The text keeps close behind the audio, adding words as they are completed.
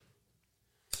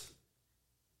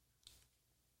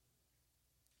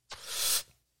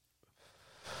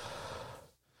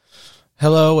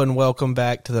Hello and welcome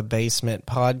back to the Basement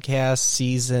Podcast,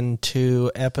 Season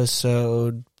 2,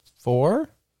 Episode 4. Is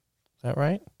that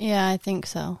right? Yeah, I think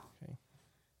so. Okay.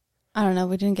 I don't know.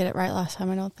 We didn't get it right last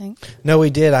time, I don't think. No, we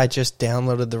did. I just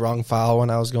downloaded the wrong file when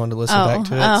I was going to listen back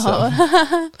to it.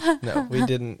 So. No, we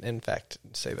didn't, in fact,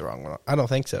 say the wrong one. I don't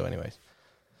think so, anyways.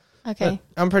 Okay.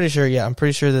 But I'm pretty sure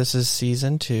this is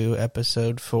Season 2,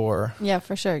 Episode 4. Yeah,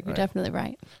 for sure. You're definitely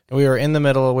right. We were in the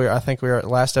middle.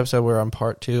 Last episode, we were on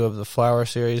part 2 of the flower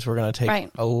series. We're going to take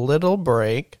a little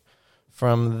break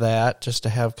from that just to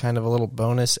have kind of a little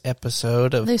bonus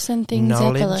episode of loosen things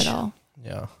knowledge. Up a little.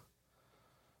 Yeah.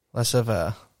 Less of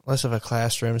a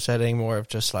classroom setting, more of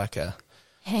just like a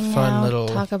hang fun out, little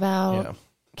talk about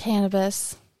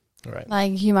cannabis. Right.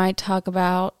 Like you might talk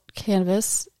about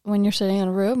cannabis when you're sitting in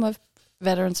a room of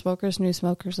veteran smokers, new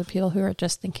smokers, and people who are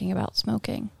just thinking about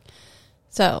smoking.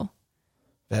 So,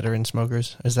 veteran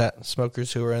smokers? Is that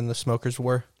smokers who are in the smokers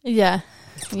war? Yeah.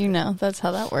 That's how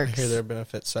that works. I hear their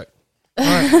benefits suck. All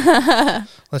right.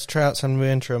 Let's try out some new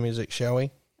intro music, shall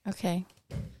we? Okay.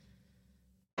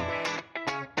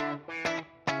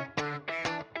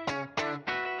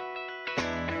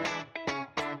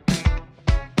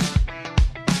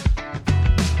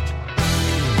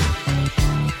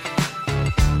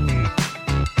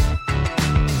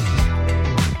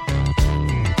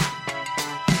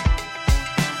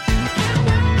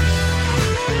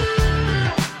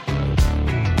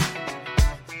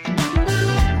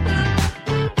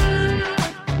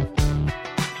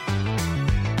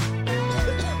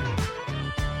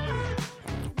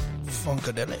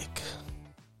 Funkadelic.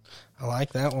 I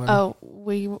like that one. Oh,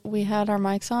 we had our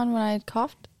mics on when I had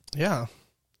coughed? Yeah.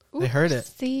 They heard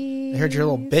it. They heard your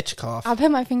little bitch cough. I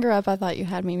put my finger up. I thought you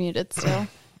had me muted still.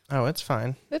 Oh, it's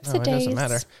fine. Whoopsie No, it doesn't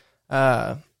matter.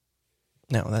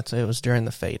 No, it was during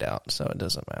the fade out, so it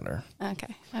doesn't matter.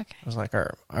 Okay. It was like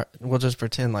we'll just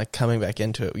pretend like coming back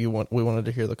into it. We wanted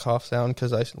to hear the cough sound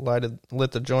because I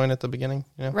lit the joint at the beginning.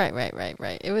 You know? Right.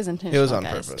 It was intentional. It was on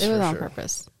guys. purpose. It was on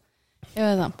purpose. It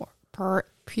was on purpose.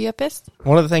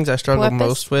 One of the things I struggle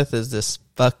most with is this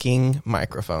fucking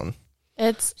microphone.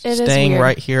 It staying is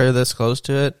right here, this close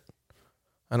to it.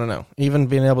 I don't know. Even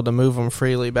being able to move them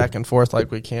freely back and forth like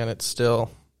we can, it's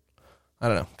still. I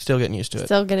don't know. Still getting used to it.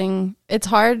 It's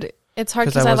hard. It's hard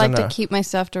because I like to keep my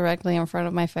stuff directly in front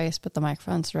of my face, but the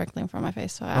microphone's directly in front of my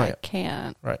face, so I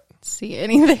can't see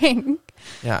anything.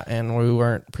 Yeah, and we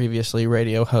weren't previously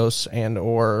radio hosts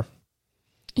or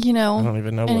I don't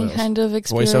even know any what else. Kind of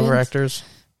experience. Voiceover actors.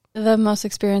 The most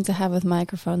experience I have with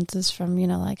microphones is from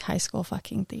like high school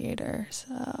fucking theater.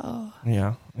 So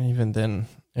yeah, even then.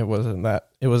 It wasn't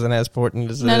as important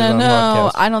as it is on No.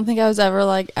 podcast. I don't think I was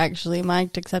ever actually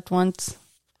mic'd except once,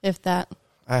 if that.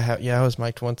 I was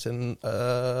mic'd once in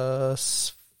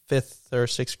 5th or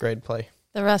 6th grade play.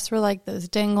 The rest were those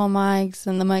dangle mics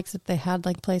and the mics that they had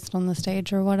placed on the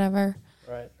stage or whatever.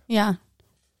 Right. Yeah.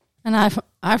 And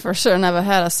I for sure never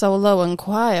had a solo in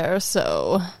choir,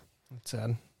 so. That's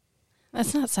sad.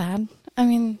 That's not sad. I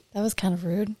mean, that was kind of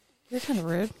rude. You're kind of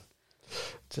rude.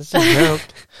 Just a joke.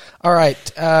 All right.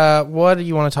 What do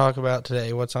you want to talk about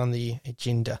today? What's on the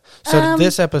agenda? So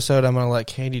this episode, I'm going to let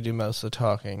Katy do most of the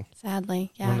talking.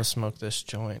 Sadly, yeah. I'm going to smoke this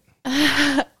joint.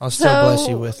 I'll still bless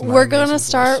you with my we're going to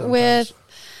start with,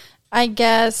 I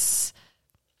guess,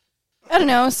 I don't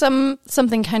know,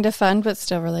 something kind of fun, but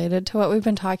still related to what we've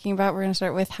been talking about. We're going to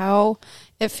start with how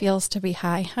it feels to be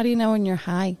high. How do you know when you're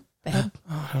high, babe?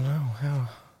 I don't know. How?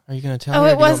 Are you going to tell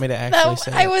me or do you want me to actually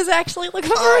say I was actually looking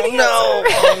for an answer.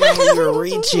 Oh, no, you're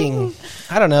reaching.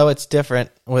 I don't know. It's different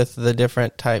with the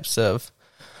different types of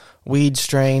weed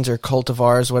strains or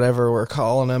cultivars, whatever we're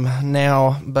calling them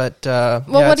now. But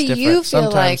what do you feel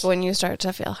like when you start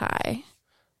to feel high?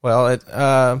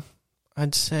 Well,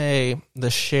 I'd say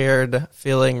the shared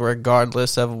feeling,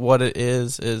 regardless of what it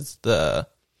is the,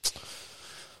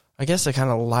 I guess, the kind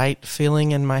of light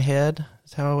feeling in my head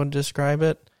is how I would describe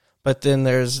it. But then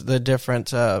there's the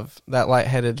difference of that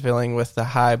lightheaded feeling with the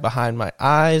high behind my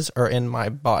eyes or in my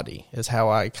body is how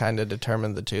I kind of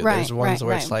determine the two. There's ones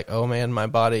where it's like, oh man, my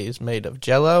body is made of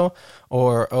jello,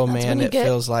 or oh man, it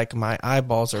feels like my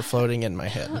eyeballs are floating in my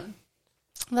head.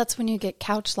 That's when you get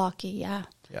couch locky, yeah.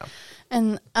 Yeah.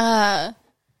 And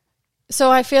so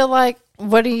I feel like,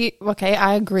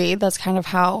 I agree. That's kind of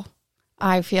how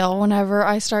I feel whenever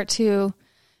I start to,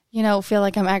 feel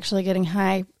like I'm actually getting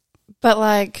high. But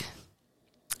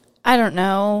I don't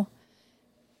know,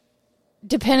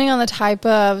 depending on the type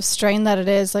of strain that it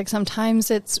is, sometimes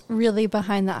it's really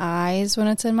behind the eyes when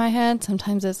it's in my head.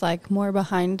 Sometimes it's more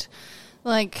behind,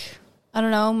 I don't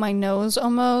know, my nose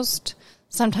almost.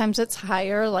 Sometimes it's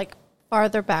higher,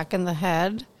 farther back in the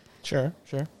head. Sure.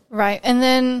 Right. And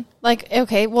then, like,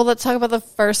 okay, well, let's talk about the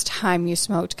first time you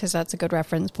smoked, because that's a good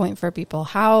reference point for people.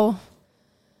 How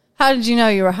did you know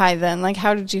you were high then? Like,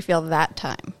 how did you feel that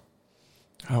time?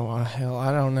 Oh, well, hell,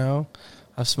 I don't know.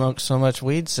 I've smoked so much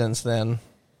weed since then.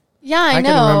 Yeah, I know.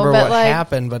 can remember but what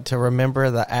happened, but to remember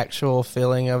the actual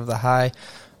feeling of the high,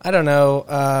 I don't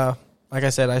know. Like I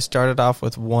said, I started off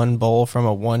with one bowl from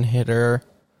a one-hitter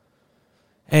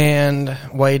and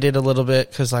waited a little bit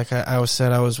because, like I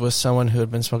said, I was with someone who had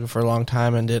been smoking for a long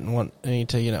time and didn't want me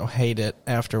to, hate it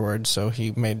afterwards. So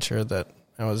he made sure that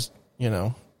I was,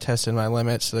 testing my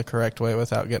limits the correct way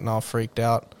without getting all freaked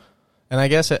out. And I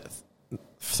guess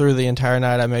through the entire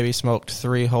night, I maybe smoked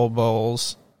 3 whole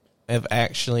bowls of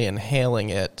actually inhaling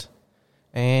it.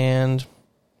 And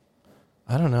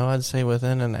I don't know, I'd say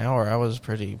within an hour, I was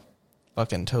pretty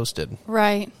fucking toasted.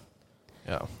 Right.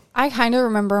 Yeah. I kind of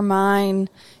remember mine.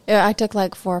 I took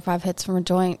like 4 or 5 hits from a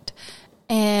joint,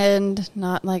 and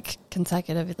not like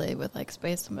consecutively with like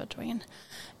space in between.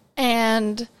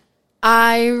 And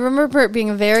I remember it being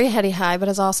a very heady high, but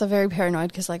I was also very paranoid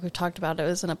because, like we've talked about, it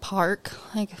was in a park.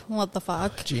 Like, what the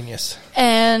fuck? Genius.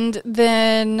 And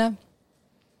then,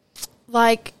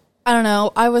 like, I don't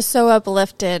know, I was so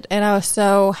uplifted and I was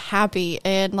so happy,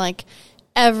 and like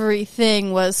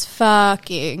everything was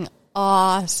fucking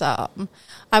awesome.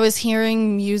 I was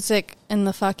hearing music in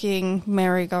the fucking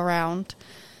merry-go-round.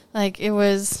 Like, it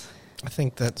was... I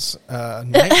think that's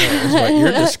nightmare is what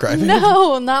you're describing.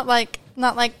 No, not like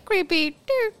creepy,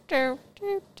 I'm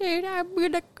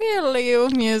gonna kill you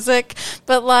music,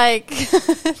 but like,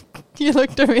 you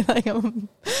looked at me like I'm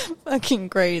fucking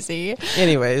crazy.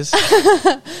 Anyways.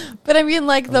 But I mean,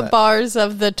 like, the bars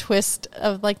of the twist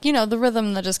of, like, the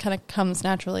rhythm that just kind of comes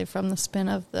naturally from the spin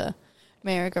of the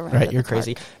merry-go-round. Right, you're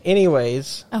crazy.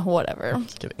 Anyways. Oh, whatever. I'm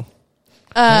just kidding.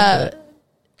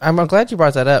 I'm glad you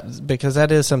brought that up, because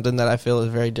that is something that I feel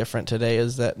is very different today,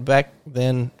 is that back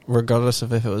then, regardless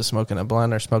of if it was smoking a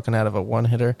blunt or smoking out of a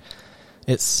one-hitter,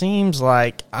 it seems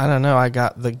like, I don't know, I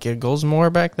got the giggles more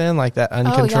back then, like that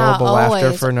uncontrollable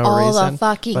laughter for no reason.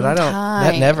 But I don't,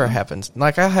 that never happens.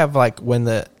 Like, I have, like, when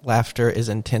the laughter is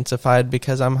intensified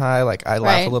because I'm high, like I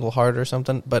laugh a little hard or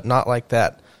something, but not like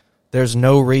that. There's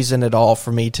no reason at all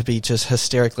for me to be just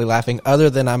hysterically laughing,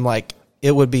 other than I'm like,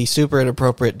 it would be super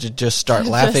inappropriate to just start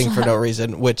laughing for no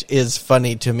reason, which is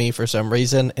funny to me for some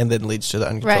reason, and then leads to the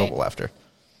uncontrollable laughter.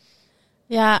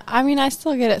 Yeah, I mean, I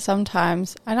still get it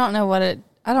sometimes. I don't know what it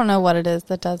is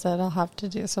that does it. I'll have to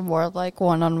do some more like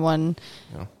one-on-one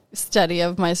study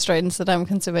of my strains that I'm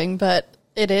consuming, but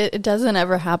it doesn't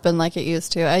ever happen like it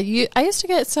used to. I used to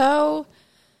get so,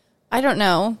 I don't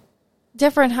know,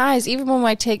 different highs, even when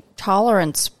I take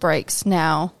tolerance breaks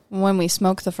now. When we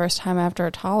smoke the first time after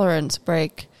a tolerance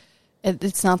break,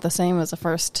 it's not the same as the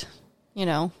first,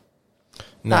 5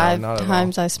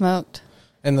 times I smoked.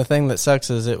 And the thing that sucks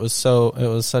is it was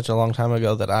such a long time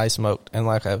ago that I smoked, and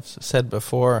like I've said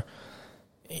before,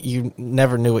 you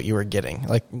never knew what you were getting.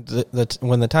 Like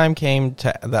when the time came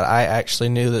that I actually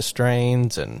knew the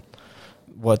strains and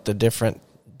what the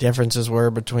differences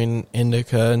were between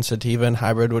indica and sativa and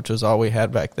hybrid, which was all we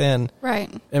had back then. Right.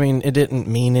 I mean, it didn't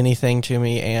mean anything to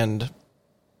me, and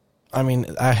I mean,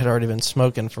 I had already been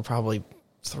smoking for probably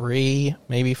 3,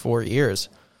 maybe 4 years.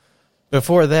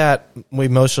 Before that, we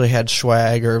mostly had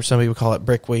swag, or some people call it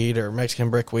brickweed or Mexican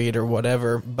brickweed or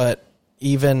whatever, but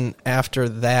even after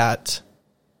that,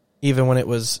 even when it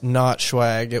was not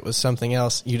swag, it was something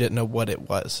else, you didn't know what it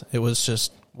was. It was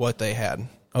just what they had.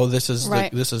 Oh, this is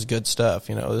this is good stuff.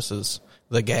 This is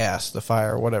the gas, the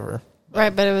fire, whatever.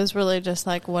 Right, but it was really just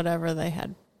like whatever they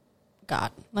had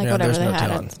got, like whatever they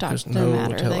had in stock. Didn't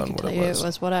matter. They could tell you it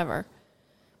was whatever.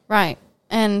 Right,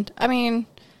 and I mean,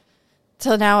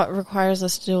 so now it requires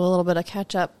us to do a little bit of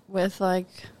catch up with like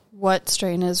what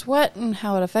strain is what and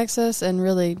how it affects us, and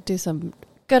really do some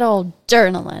good old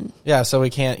journaling. Yeah, so we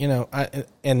can't,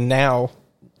 and now.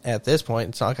 At this point,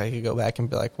 it's not like I could go back and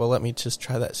be like, well, let me just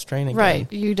try that strain again.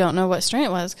 Right. You don't know what strain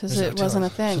it was because it wasn't a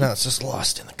thing. So now it's just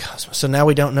lost in the cosmos. So now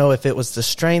we don't know if it was the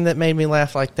strain that made me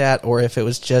laugh like that, or if it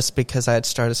was just because I had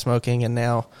started smoking, and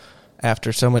now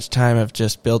after so much time I've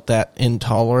just built that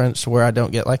intolerance where I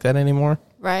don't get like that anymore.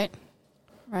 Right.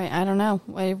 Right. I don't know.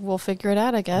 We'll figure it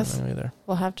out, I guess. I don't know either.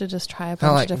 We'll have to just try a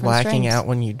bunch of different blacking strains. out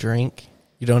when you drink.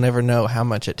 You don't ever know how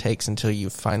much it takes until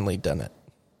you've finally done it.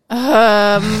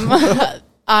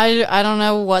 I don't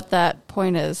know what that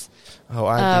point is. Oh,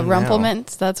 I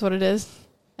Rumplemints, that's what it is.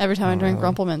 Every time I drink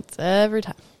Rumplemints, every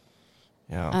time.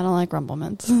 Yeah. I don't like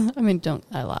Rumplemints. I mean,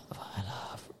 I love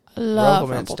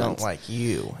Rumplemints don't like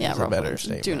you. Yeah,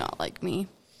 Rumplemints do not like me.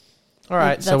 All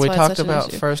right, That's so we why it's talked such an about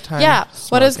issue. first time. Yeah,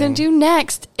 what I was smoking. going to do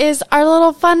next is our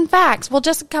little fun facts. Well,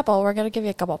 just a couple. We're going to give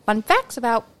you a couple fun facts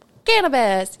about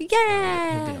cannabis. You're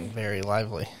Yeah. being very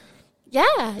lively.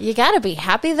 Yeah, you got to be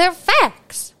happy they're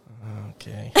facts.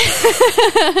 Okay.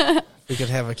 If we could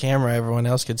have a camera, everyone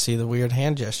else could see the weird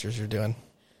hand gestures you're doing.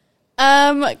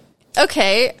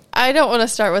 Okay, I don't want to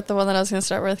start with the one that I was going to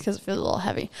start with because it feels a little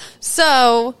heavy.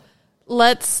 So,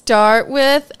 let's start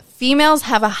with females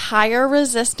have a higher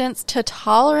resistance to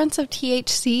tolerance of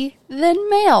THC than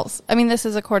males. I mean, this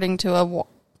is according to a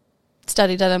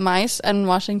study done in mice in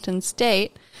Washington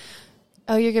State.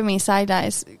 Oh, you're giving me side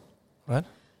eyes. What?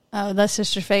 Oh, that's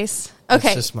just your face. Okay.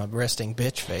 That's just my resting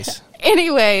bitch face.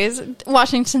 Anyways,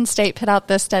 Washington State put out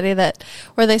this study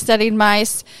where they studied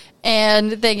mice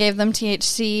and they gave them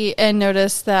THC and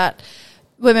noticed that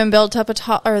women built up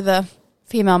the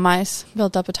female mice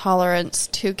built up a tolerance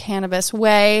to cannabis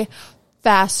way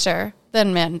faster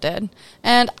than men did.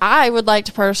 And I would like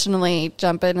to personally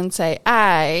jump in and say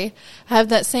I have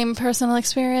that same personal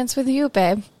experience with you,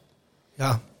 babe.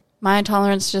 Yeah. My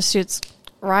tolerance just shoots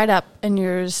right up, and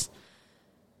yours,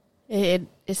 it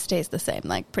stays the same,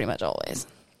 like pretty much always.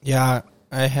 Yeah,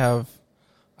 I've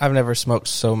never smoked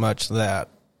so much that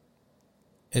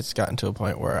it's gotten to a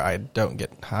point where I don't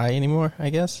get high anymore, I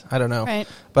guess. I don't know. Right.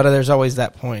 But there's always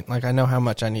that point. Like, I know how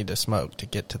much I need to smoke to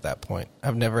get to that point.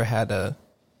 I've never had a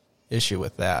issue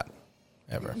with that,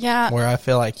 ever. Yeah. Where I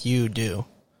feel like you do.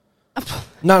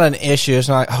 Not an issue. It's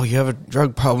not like, oh, you have a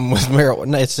drug problem with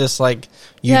marijuana. It's just like,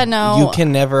 you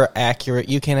can never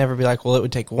you can't ever be like, well, it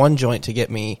would take one joint to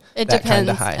get me It that kind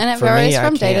of depends, high. and it For varies me,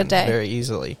 from I day to can day. very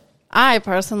easily. I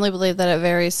personally believe that it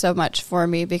varies so much for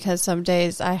me because some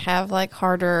days I have like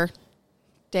harder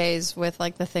days with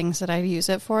like the things that I use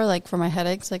it for, like for my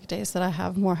headaches, like days that I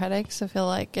have more headaches. I feel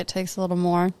like it takes a little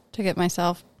more to get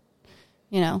myself,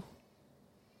 to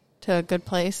a good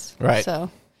place. Right. So,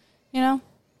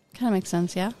 kind of makes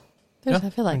sense. Yeah. Yeah, I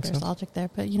feel like makes there's sense. logic there,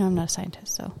 but I'm not a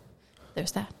scientist. So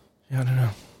there's that. Yeah, I don't know.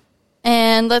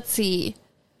 And let's see.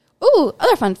 Ooh,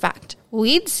 other fun fact.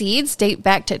 Weed seeds date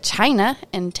back to China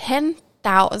in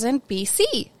 10,000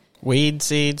 BC. Weed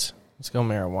seeds. Let's go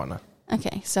marijuana.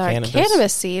 Okay, sorry. Cannabis.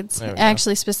 Cannabis seeds. There we go.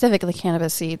 Actually, specifically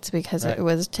cannabis seeds because Right. it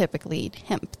was typically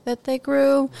hemp that they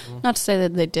grew. Not to say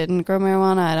that they didn't grow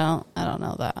marijuana. I don't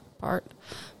know that part.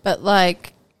 But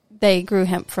like they grew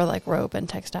hemp for like rope and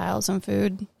textiles and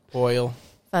food, Oil.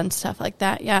 fun stuff like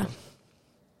that. Yeah.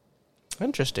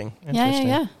 Interesting.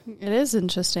 Yeah. It is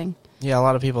interesting. Yeah, a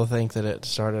lot of people think that it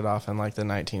started off in like the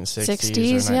 1960s.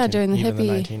 60s, or during the even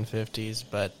hippie. the 1950s.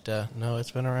 But no,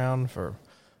 it's been around for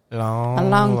a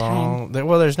long time.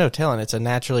 There's no telling. It's a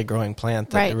naturally growing plant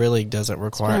that Right. really doesn't been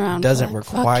around require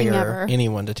for, like, fucking ever.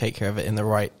 anyone to take care of it in the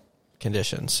right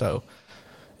conditions. So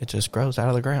it just grows out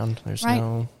of the ground. There's Right.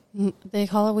 no. They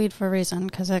call it weed for a reason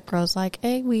because it grows like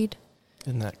a weed.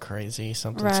 Isn't that crazy?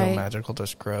 Something so Right. magical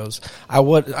just grows.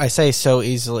 I say so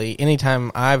easily.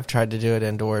 Anytime I've tried to do it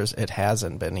indoors, it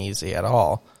hasn't been easy at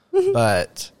all.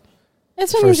 But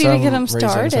It's been for easy to some get them reason, some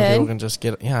people started. can just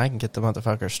I can get the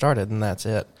motherfucker started, and that's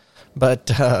it. But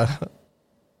no,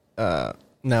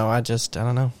 I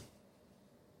don't know.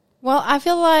 Well, I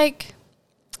feel like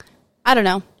I don't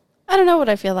know. I don't know what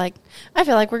I feel like. I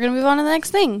feel like we're gonna move on to the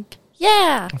next thing.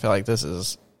 Yeah. I feel like this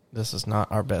is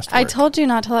not our best work. I told you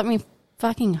not to let me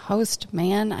fucking host,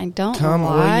 man. I don't Come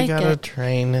on, like you gotta it.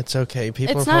 train. It's okay.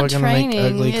 People It's are probably not gonna make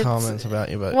training, ugly it's- comments about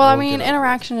you, but Well, I we'll mean, get over it.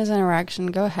 interaction is interaction.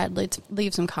 Go ahead,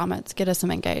 leave some comments, get us some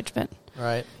engagement.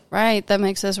 Right? Right, that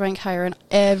makes us rank higher in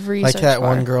every Like search that bar.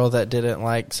 one girl that didn't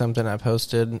like something I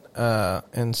posted,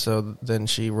 and so then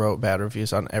she wrote bad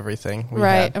reviews on everything. We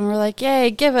Right, had. and we're like,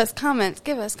 yay, give us comments.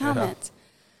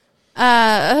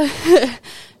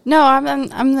 No, I'm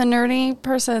the nerdy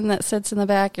person that sits in the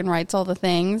back and writes all the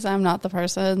things. I'm not the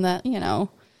person that,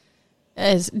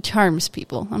 charms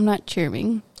people. I'm not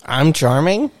charming. I'm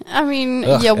charming. I mean,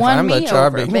 Ugh, you if won I'm me the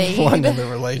charming over, babe. one in the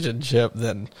relationship,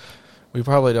 then we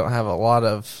probably don't have a lot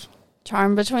of.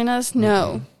 Charm between us?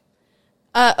 No.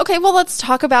 Okay, well, let's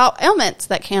talk about ailments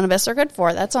that cannabis are good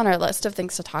for. That's on our list of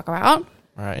things to talk about.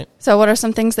 Right. So what are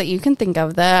some things that you can think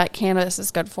of that cannabis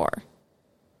is good for?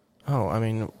 Oh, I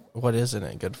mean, what isn't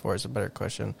it good for is a better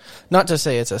question. Not to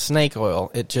say it's a snake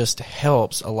oil. It just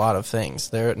helps a lot of things.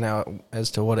 There now,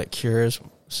 as to what it cures,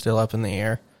 still up in the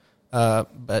air.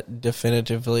 But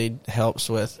definitively helps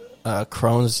with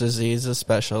Crohn's disease,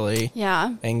 especially.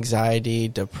 Yeah. Anxiety,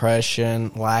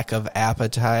 depression, lack of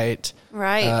appetite.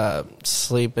 Right.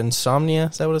 Sleep insomnia.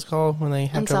 Is that what it's called when they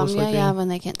have trouble Insomnia, sleeping? yeah, when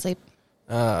they can't sleep.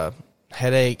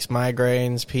 Headaches,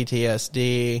 migraines,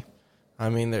 PTSD. I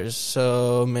mean, there's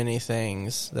so many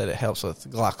things that it helps with.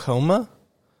 Glaucoma.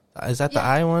 Is that the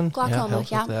eye one? Glaucoma.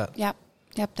 Helps with that. Yep,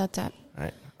 that's it.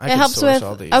 Right. It helps with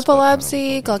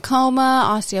epilepsy, glaucoma,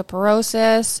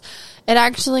 osteoporosis. It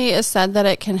actually is said that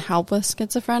it can help with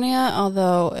schizophrenia,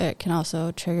 although it can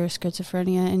also trigger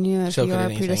schizophrenia in you if you are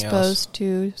predisposed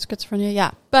to schizophrenia.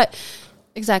 Yeah, but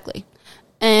exactly.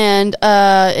 And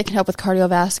it can help with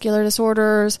cardiovascular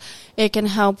disorders. It can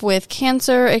help with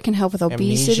cancer. It can help with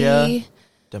obesity. Amnesia,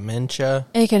 dementia.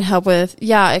 It can help with,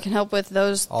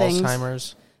 those things.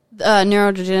 Alzheimer's.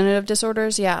 Neurodegenerative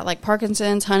disorders, like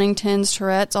Parkinson's, Huntington's,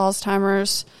 Tourette's,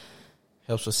 Alzheimer's.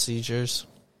 Helps with seizures.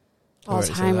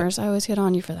 Alzheimer's. I always get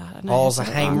on you for that.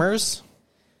 Alzheimer's.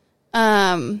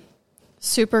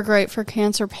 Super great for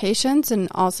cancer patients, and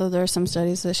also there are some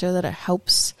studies that show that it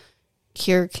helps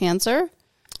cure cancer.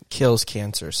 Kills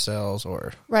cancer cells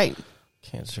or right.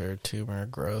 Cancer tumor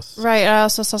growth. Right. I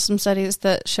also saw some studies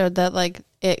that showed that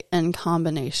it in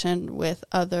combination with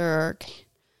other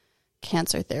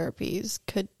cancer therapies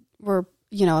were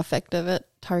effective at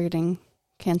targeting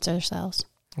cancer cells.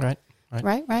 Right.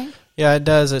 Yeah, it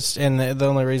does. And the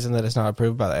only reason that it's not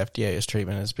approved by the FDA as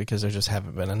treatment is because there just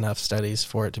haven't been enough studies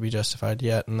for it to be justified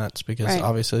yet, and that's because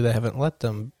obviously they haven't let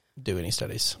them do any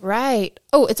studies. Right.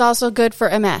 Oh, it's also good for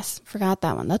MS. Forgot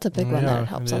that one. That's a big one that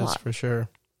helps a lot for sure.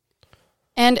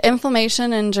 And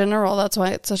inflammation in general. That's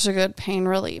why it's such a good pain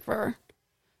reliever.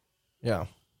 Yeah.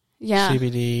 Yeah.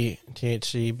 CBD,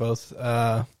 THC both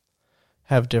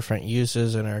have different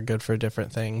uses and are good for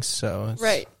different things. So it's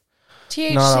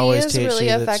THC not always is THC really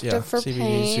effective for CBD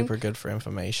pain. CBD is super good for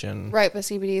inflammation. Right, but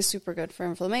CBD is super good for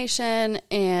inflammation.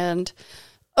 And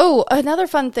another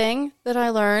fun thing that I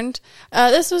learned.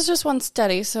 This was just one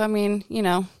study, so I mean,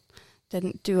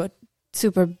 didn't do a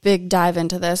super big dive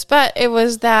into this, but it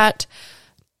was that.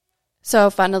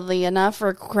 So funnily enough,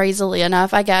 or crazily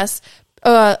enough, I guess.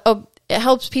 It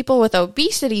helps people with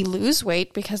obesity lose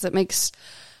weight because it makes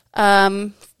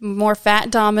more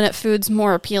fat-dominant foods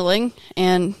more appealing.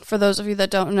 And for those of you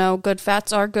that don't know, good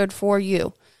fats are good for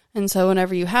you. And so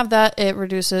whenever you have that, it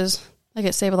reduces, it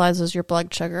stabilizes your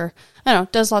blood sugar. I don't know,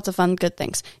 does lots of fun, good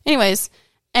things. Anyways,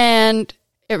 and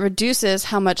it reduces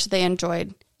how much they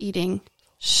enjoyed eating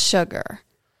sugar.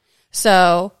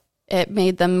 So it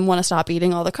made them want to stop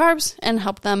eating all the carbs and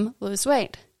help them lose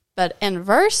weight. But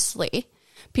inversely,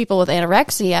 people with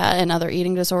anorexia and other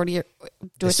eating disorders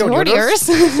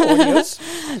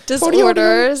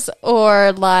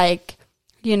or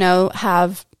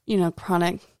have,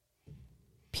 chronic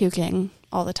puking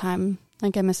all the time,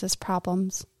 like emesis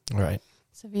problems. Right.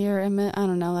 Severe, I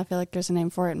don't know. I feel like there's a name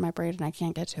for it in my brain and I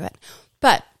can't get to it.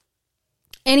 But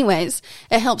anyways,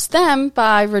 it helps them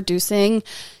by reducing,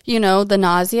 the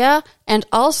nausea and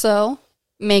also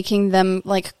making them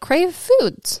crave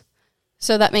foods.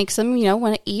 So that makes them,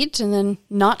 want to eat and then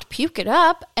not puke it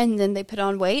up, and then they put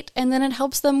on weight, and then it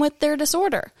helps them with their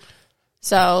disorder.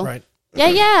 So,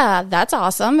 that's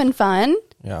awesome and fun.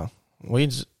 Yeah.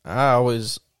 I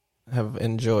always have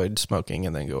enjoyed smoking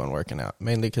and then going working out,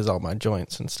 mainly because all my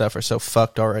joints and stuff are so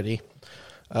fucked already.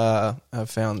 I've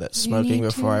found that smoking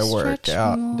before I work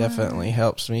out definitely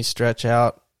helps me stretch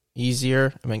out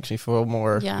easier. It makes me feel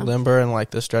more limber, and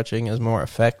the stretching is more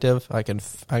effective. I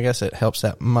guess it helps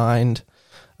that mind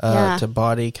to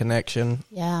body connection.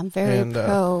 Yeah, I'm very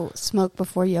pro smoke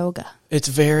before yoga. It's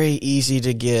very easy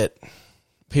to get.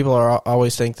 People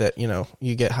always think that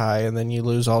you get high and then you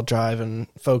lose all drive and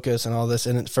focus and all this.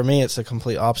 And for me, it's the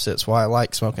complete opposite. It's why I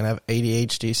like smoking. I have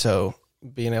ADHD, so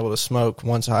being able to smoke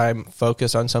once I'm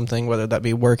focused on something, whether that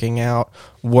be working out,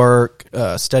 work,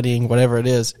 studying, whatever it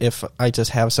is, if I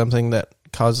just have something that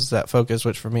causes that focus,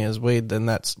 which for me is weed, then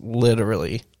that's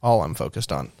literally all I'm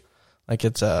focused on.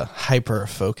 It's a hyper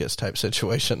focus type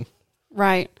situation.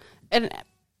 Right. And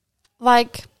I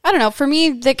don't know, for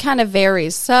me, that kind of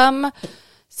varies. Some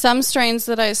strains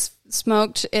that I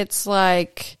smoked, it's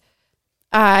I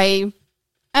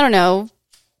don't know,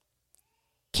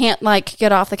 can't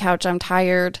get off the couch. I'm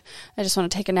tired. I just want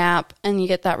to take a nap, and you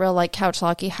get that real couch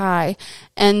locky high.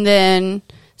 And then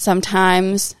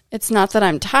sometimes it's not that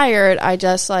I'm tired. I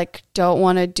just don't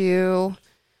want to do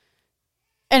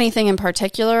anything in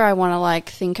particular. I want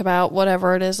to think about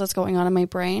whatever it is that's going on in my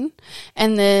brain.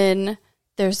 And then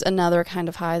there's another kind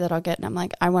of high that I'll get, and I'm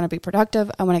I want to be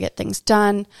productive. I want to get things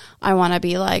done. I want to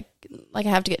be I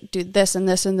have to do this and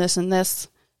this and this and this.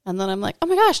 And then I'm oh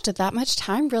my gosh, did that much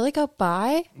time really go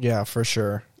by? Yeah, for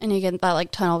sure. And you get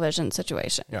that tunnel vision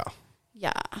situation. Yeah.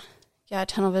 Yeah,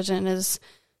 tunnel vision is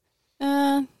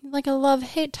a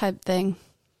love-hate type thing.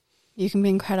 You can be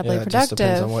incredibly productive. It just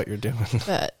depends on what you're doing.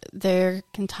 But there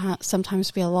can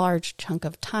sometimes be a large chunk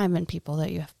of time in people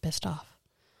that you have pissed off.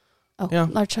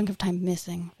 Large chunk of time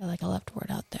missing. I feel like I left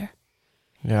word out there.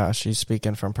 Yeah, she's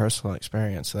speaking from personal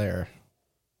experience there.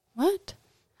 What?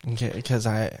 Because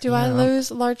I lose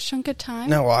a large chunk of time?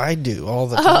 No, I do all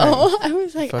the time. Oh, I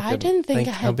was like, I didn't think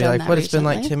I had I'll be done like, that what? It's been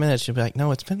recently. like 10 minutes. She'll be like,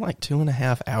 no, it's been like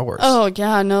 2.5 hours. Oh,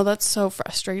 yeah, no, that's so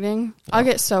frustrating. I'll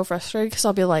get so frustrated because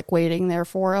I'll be like waiting there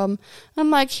for him.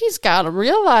 I'm like, he's got to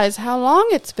realize how long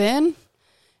it's been.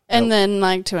 And then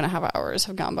like 2.5 hours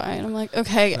have gone by. And I'm like,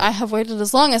 okay, I have waited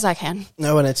as long as I can.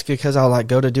 No, and it's because I'll like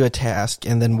go to do a task.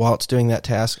 And then while it's doing that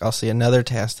task, I'll see another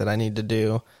task that I need to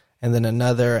do. And then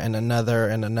another and another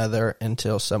and another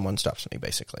until someone stops me,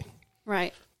 basically.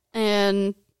 Right.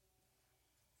 And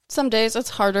some days it's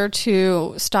harder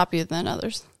to stop you than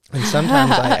others. And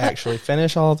sometimes I actually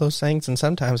finish all of those things, and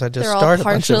sometimes I just They're start all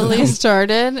a bunch of partially them.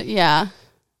 started. Yeah.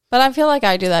 But I feel like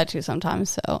I do that too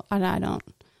sometimes. So I don't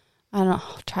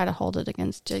try to hold it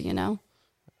against you, you know.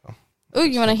 Oh,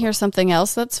 you want to hear something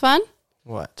else that's fun?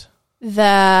 What?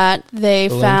 That they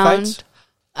Balloon found.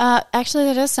 fights? Actually,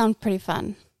 that does sound pretty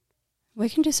fun. We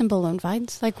can do some balloon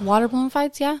fights, like water balloon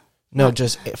fights, yeah? No,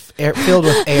 just filled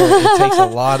with air. It takes a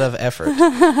lot of effort. You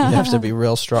have to be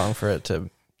real strong for it to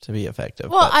be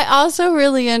effective. Well, I also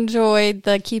really enjoyed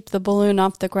the keep the balloon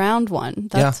off the ground one.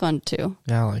 That's fun too.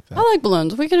 Yeah, I like that. I like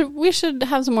balloons. We should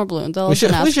have some more balloons. We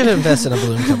should invest in a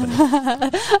balloon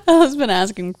company. Ella's been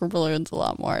asking for balloons a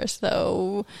lot more.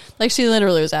 So, like, she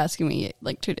literally was asking me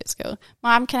like 2 days ago,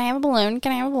 Mom, can I have a balloon?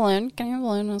 Can I have a balloon? Can I have a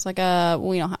balloon? I was like,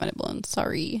 we don't have any balloons.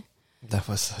 Sorry. That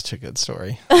was such a good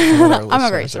story. I'm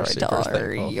a great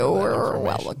storyteller. You're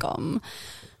welcome.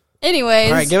 Anyways,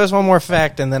 all right, give us one more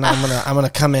fact, and then I'm gonna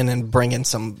come in and bring in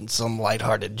some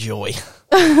lighthearted joy.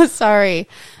 Sorry,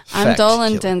 I'm dull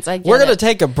and dense. I get We're gonna it.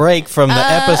 take a break from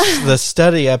the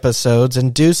study episodes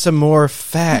and do some more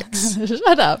facts.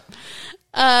 Shut up.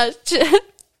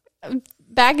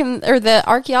 The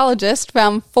archaeologist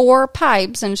found 4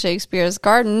 pipes in Shakespeare's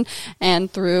garden,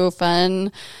 and through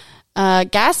fun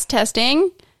gas testing,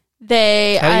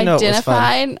 they How do you know it was fun?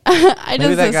 identified. I Maybe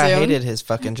just that guy assumed. hated his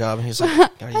fucking job, and he's like,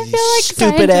 I these feel like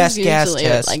stupid ass scientists gas usually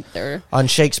tests like their on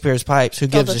Shakespeare's pipes. Who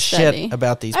gives to a study. shit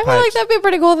about these I pipes? feel like that'd be a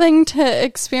pretty cool thing to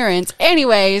experience.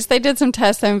 Anyways, they did some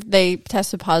tests and they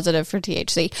tested positive for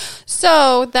THC.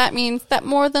 So that means that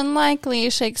more than likely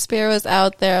Shakespeare was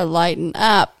out there lighting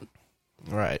up.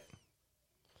 Right.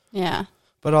 Yeah.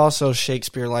 But also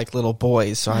Shakespeare liked little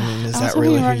boys, so I mean, is I that was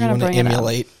really hoping who you were you gonna want to bring it up.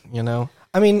 emulate, you know?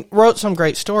 I mean, wrote some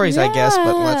great stories, I guess, but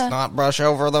Yeah. let's not brush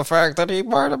over the fact that he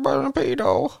might have been a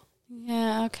pedo.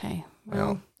 Yeah, okay.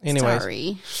 Well, anyways,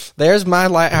 sorry. there's my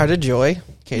lighthearted joy.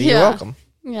 Katie, you're Yeah. welcome.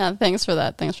 Yeah, thanks for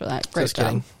that. Great Just job.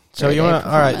 kidding. So Great you day want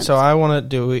all right, so performance. I want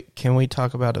to can we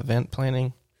talk about event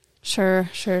planning? Sure.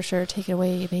 Take it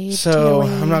away, babe. So Take it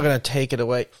away. I'm not going to take it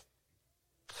away.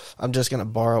 I'm just going to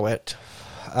borrow it.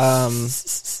 No.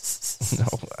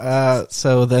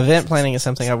 So the event planning is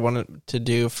something I've wanted to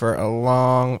do for a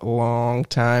long, long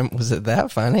time. Was it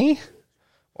that funny?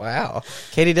 Wow.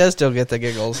 Katie does still get the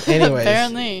giggles. Anyways.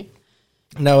 Apparently.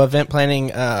 No, event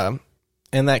planning, and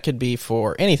that could be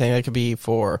for anything. That could be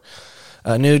for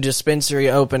a new dispensary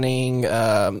opening,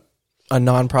 a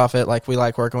nonprofit like we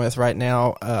like working with right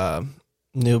now,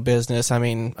 new business,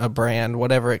 a brand,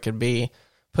 whatever it could be.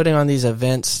 Putting on these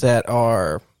events that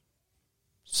are,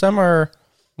 some are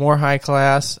more high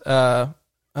class, an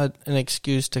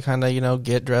excuse to kind of,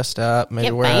 get dressed up, maybe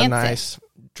Get wear fancy. a nice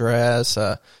dress,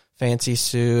 a fancy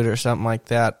suit or something like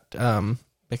that,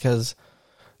 because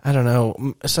I don't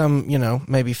know, some,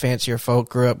 maybe fancier folk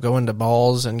grew up going to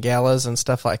balls and galas and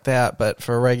stuff like that, but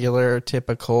for regular,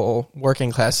 typical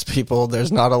working class people,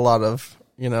 there's not a lot of,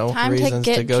 Time reasons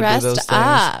to to get go do dressed those things.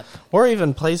 up. Or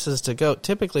even places to go.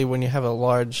 Typically, when you have a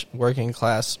large working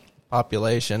class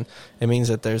population, it means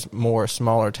that there's more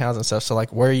smaller towns and stuff. So,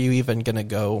 like, where are you even going to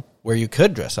go where you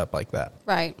could dress up like that?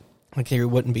 Right. Like, you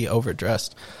wouldn't be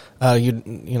overdressed. I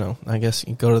guess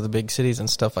you go to the big cities and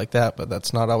stuff like that, but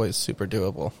that's not always super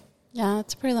doable. Yeah,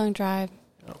 it's a pretty long drive.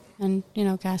 And,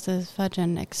 gas is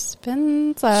fudging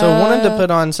expensive. So wanted to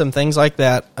put on some things like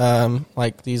that,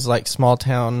 like these like small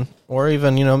town or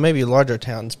even, maybe larger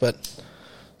towns, but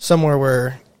somewhere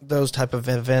where those type of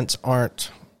events aren't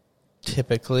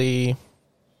typically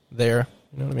there.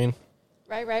 You know what I mean?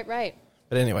 Right.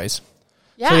 But anyways.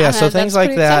 Yeah, So things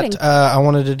like that, exciting. I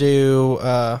wanted to do,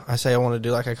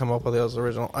 like I come up with those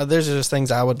original. There's just things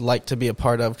I would like to be a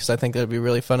part of because I think that would be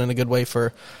really fun and a good way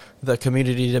for the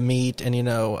community to meet and,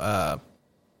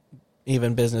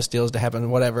 even business deals to happen,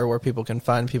 whatever, where people can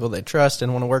find people they trust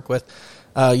and want to work with.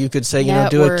 You could say, do a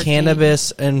Networking.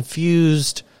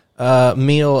 cannabis-infused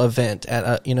meal event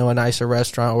at a nicer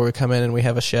restaurant where we come in and we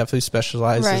have a chef who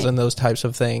specializes in those types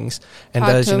of things and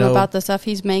talk to him about the stuff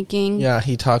he's making. Yeah,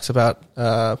 he talks about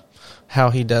how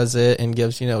he does it and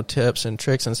gives tips and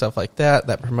tricks and stuff like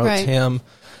that promotes him.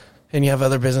 And you have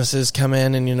other businesses come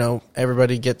in and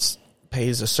everybody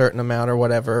pays a certain amount or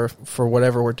whatever for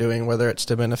whatever we're doing, whether it's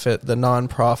to benefit the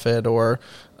nonprofit or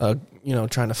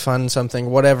trying to fund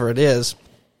something, whatever it is.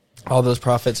 All those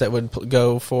profits that would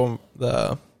go for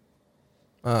the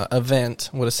event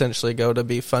would essentially go to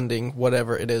be funding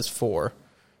whatever it is for,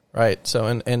 right? So,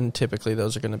 and typically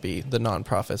those are going to be the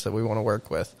nonprofits that we want to work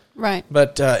with. Right.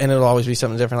 But, and it'll always be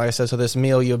something different, like I said. So this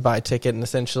meal, you buy a ticket and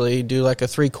essentially do like a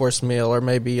 3-course meal, or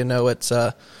maybe, it's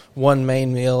one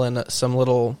main meal and some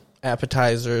little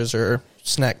appetizers or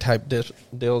snack type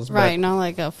deals. Right, not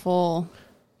like a full,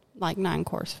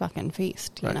 9-course fucking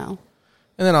feast, you know?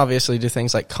 And then obviously do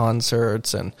things like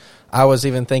concerts. And I was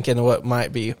even thinking what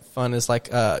might be fun is what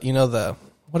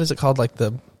is it called? Like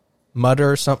the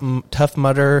Mudder, something, Tough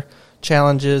Mudder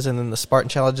challenges, and then the Spartan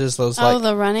challenges. Those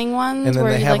the running ones. And then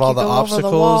where they have all the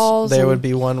obstacles. There would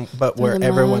be one, but where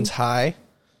everyone's high.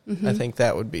 Mm-hmm. I think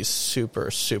that would be super,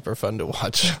 super fun to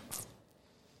watch.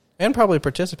 And probably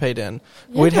participate in.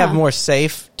 Yeah. We'd have more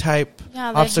safe type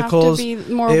obstacles. Have to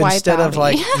be more instead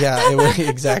wipeouty. Of it would,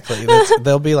 exactly.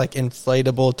 They'll be like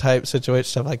inflatable type situation,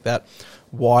 stuff like that.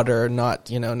 Water,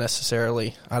 not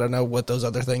necessarily. I don't know what those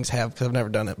other things have because I've never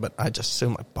done it, but I just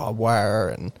assume like barbed wire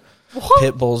and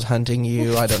pit bulls hunting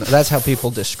you. I don't know. That's how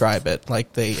people describe it.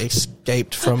 Like they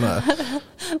escaped from a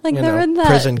they're in that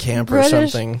prison camp British or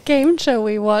something. Game show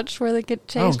we watched where they get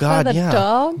chased by the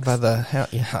dogs. By the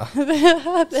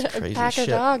A pack of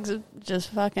dogs just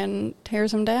fucking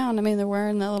tears them down. I mean, they're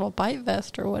wearing the little bite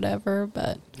vest or whatever,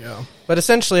 but But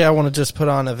essentially, I want to just put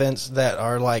on events that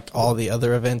are like all the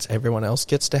other events everyone else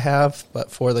gets to have,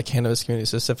 but for the cannabis community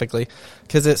specifically,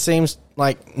 because it seems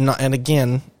like not. And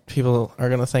again, people are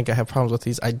going to think I have problems with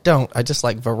these. I don't. I just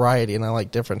like variety, and I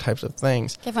like different types of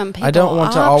things. Give them people I don't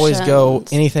want options. to always go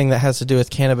anything that has to do with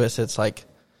cannabis. It's like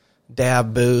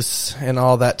dab booths and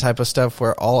all that type of stuff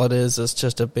where all it is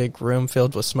just a big room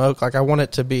filled with smoke. Like I want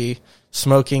it to be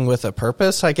smoking with a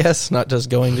purpose, I guess, not just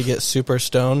going to get super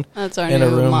stoned. That's our in new a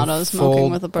room motto,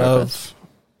 smoking with a purpose.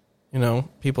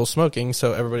 People smoking,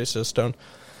 so everybody's just stoned.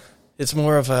 It's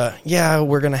more of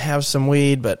we're going to have some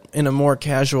weed, but in a more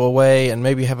casual way, and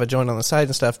maybe have a joint on the side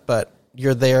and stuff, but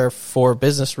you're there for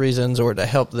business reasons or to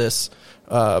help this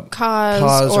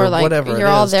cause or whatever. You're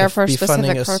all there for a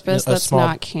specific purpose that's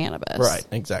not cannabis. Right,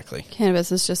 exactly.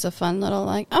 Cannabis is just a fun little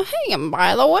oh, hey, and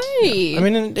by the way. I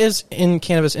mean, it is in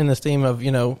cannabis in the theme of,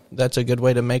 that's a good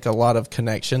way to make a lot of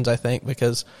connections, I think,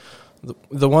 because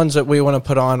the ones that we want to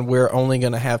put on, we're only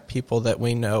going to have people that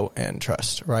we know and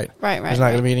trust, right? Right. There's not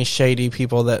going to be any shady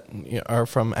people that are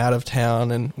from out of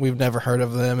town and we've never heard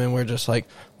of them, and we're just like,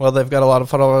 well, they've got a lot of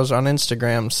followers on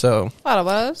Instagram, so... Follow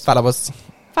us.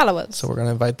 So we're going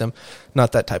to invite them.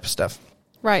 Not that type of stuff.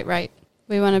 Right.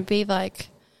 We want to be like...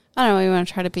 I don't know, we want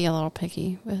to try to be a little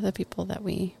picky with the people that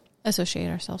we associate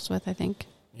ourselves with, I think.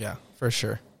 Yeah, for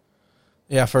sure.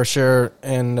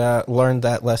 And learned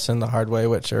that lesson the hard way,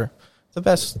 which are... the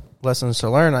best lessons to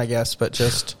learn, I guess, but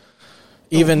just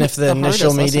even if the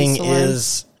initial meeting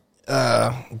is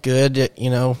good,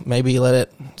 maybe let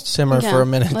it simmer for a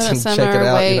minute and check it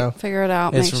out. Figure it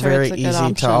out. It's make sure very it's a good easy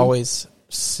option. to always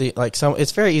see,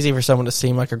 it's very easy for someone to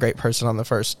seem like a great person on the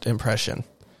first impression.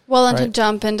 Well, and to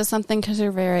jump into something because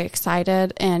you're very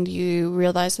excited and you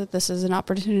realize that this is an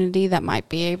opportunity that might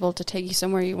be able to take you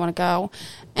somewhere you want to go,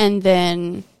 and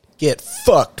then get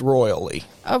fucked royally.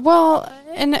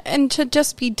 And to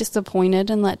just be disappointed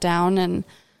and let down, and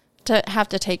to have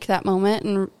to take that moment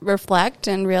and reflect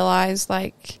and realize,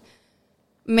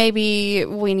 maybe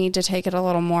we need to take it a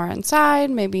little more inside.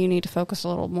 Maybe you need to focus a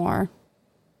little more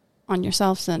on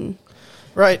yourselves and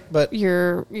but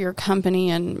your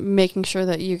company, and making sure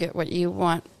that you get what you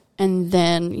want, and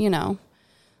then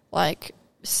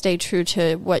stay true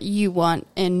to what you want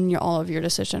in all of your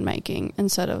decision making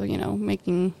instead of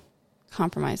making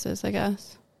compromises, I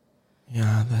guess.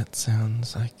 Yeah, that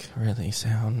sounds like really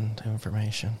sound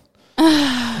information.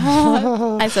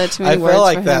 I said too many words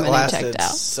for him and lasted he checked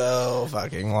out. So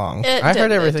fucking long. I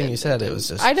heard everything you said. It was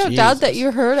just. I don't doubt that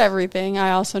you heard everything.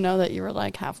 I also know that you were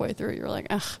halfway through. You were like,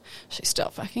 ugh, she's still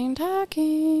fucking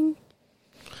talking.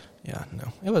 Yeah,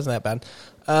 no, it wasn't that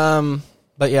bad.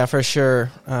 But yeah, for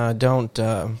sure, don't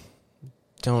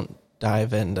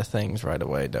dive into things right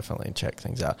away. Definitely check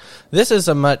things out. This is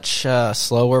a much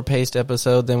slower paced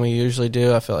episode than we usually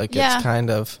do. I feel like it's kind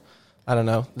of, I don't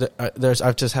know.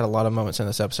 I've just had a lot of moments in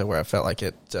this episode where I felt like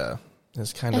it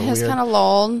is kind of It weird. has kind of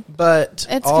lulled. But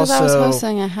It's because I was also,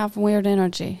 hosting. I have weird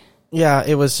energy. yeah,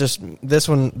 it was just this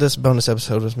bonus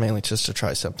episode was mainly just to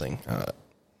try something. Try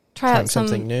trying out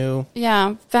something new.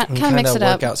 Yeah, that and kind of mix it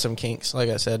up. work out some kinks. Like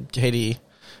I said, Katy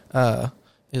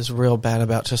is real bad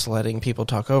about just letting people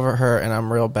talk over her, and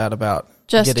I'm real bad about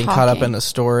Just getting caught up talking. in a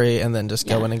story and then just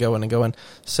going and going and going.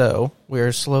 So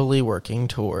we're slowly working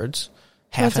towards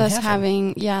half Towards and us half.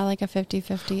 having, like a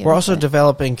 50-50. We're also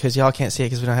developing, because y'all can't see it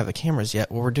because we don't have the cameras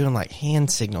yet, well, we're doing like hand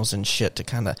signals and shit to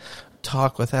kind of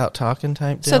talk without talking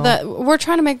type deal. So that we're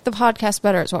trying to make the podcast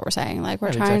better is what we're saying. Like, we're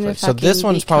Right, trying exactly. to So this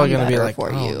one's probably going to be like,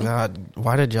 for oh you. God,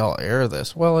 why did y'all air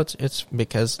this? Well, it's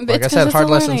because, It's like I 'cause said, it's hard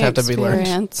a lessons learning have to be learned.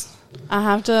 experience. I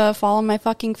have to fall on my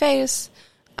fucking face.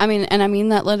 I mean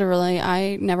that literally.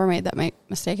 I never made that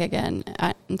mistake again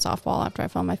in softball after I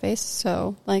fell on my face.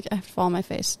 So, like, I have to fall on my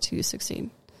face to succeed.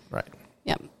 Right.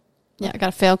 Yep. Yeah, I got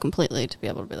to fail completely to be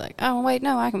able to be like, oh, wait,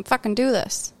 no, I can fucking do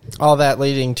this. All that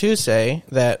leading to say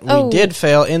that we did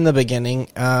fail in the beginning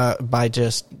by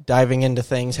just diving into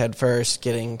things head first,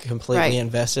 getting completely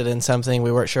invested in something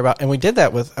we weren't sure about. And we did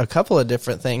that with a couple of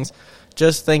different things,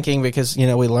 just thinking because, we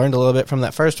learned a little bit from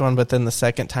that first one, but then the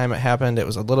second time it happened, it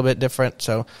was a little bit different.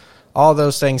 So all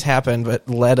those things happened, but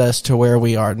led us to where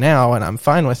we are now. And I'm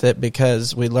fine with it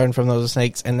because we learned from those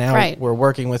mistakes. And now we're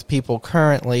working with people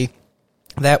currently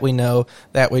that we know,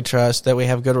 that we trust, that we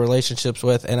have good relationships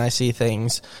with, and I see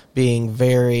things being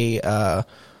very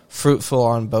fruitful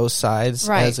on both sides.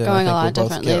 Right, as in, going I a lot think we'll both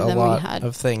differently get a than we lot had.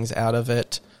 of things out of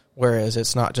it, whereas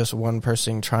it's not just one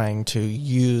person trying to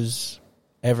use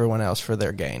everyone else for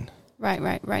their gain.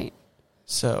 Right.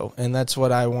 So, and that's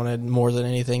what I wanted more than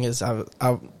anything is I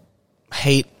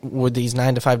hate with these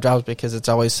 9-to-5 jobs because it's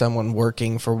always someone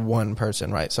working for one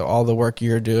person, right? So all the work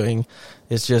you're doing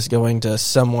is just going to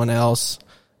someone else,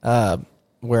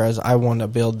 whereas I want to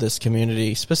build this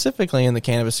community specifically in the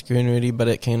cannabis community, but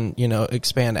it can,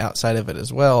 expand outside of it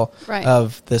as well,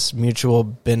 of this mutual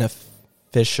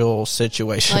beneficial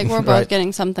situation. Like, we're both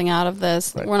getting something out of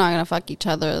this. We're not going to fuck each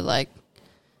other. Like,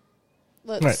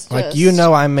 let's Like, just...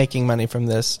 I'm making money from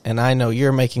this, and I know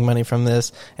you're making money from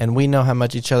this, and we know how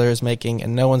much each other is making,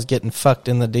 and no one's getting fucked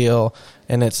in the deal,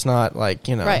 and it's not like,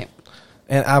 Right.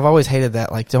 And I've always hated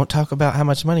that. Like, don't talk about how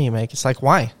much money you make. It's like,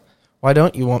 why? Why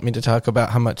don't you want me to talk about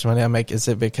how much money I make? Is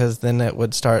it because then it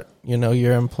would start,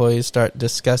 your employees start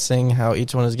discussing how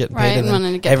each one is getting paid, and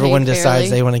then everyone decides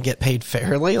they want to get paid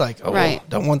fairly? Like,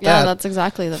 don't want that. Yeah, that's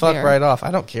exactly the Fuck fear. right off.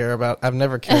 I don't care about, I've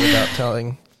never cared about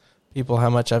telling people how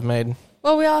much I've made.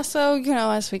 Well, we also,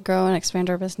 as we grow and expand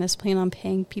our business, plan on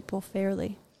paying people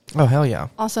fairly. Oh, hell yeah.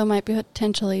 Also might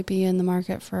potentially be in the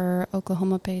market for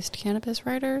Oklahoma-based cannabis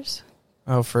writers.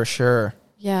 Oh, for sure.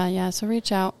 Yeah, so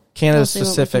reach out. Canada We'll see what we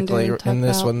can do specifically, and talk in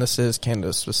this about. one, this is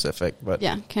Canada specific, but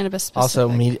Yeah, cannabis specific. also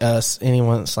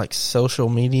anyone that's like social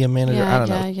media manager. Yeah, I don't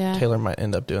know. yeah. Taylor might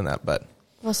end up doing that, but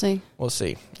We'll see.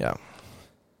 Yeah.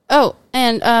 Oh,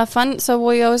 and fun. So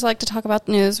we always like to talk about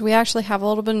the news. We actually have a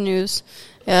little bit of news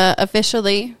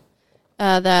officially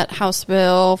that House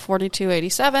Bill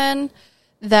 4287,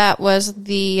 that was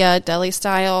the deli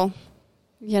style,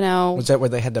 Was that where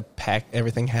they had to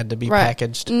everything had to be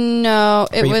packaged? No,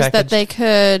 it was that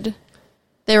Prepackaged?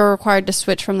 they were required to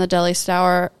switch from the deli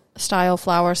style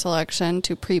flower selection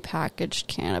to prepackaged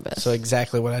cannabis. So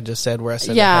exactly what I just said, where I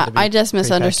said I just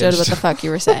misunderstood prepackaged. what the fuck you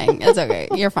were saying. It's okay.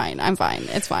 You're fine. I'm fine.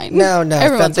 It's fine. No,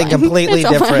 Everyone's something fine. completely It's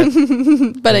all different.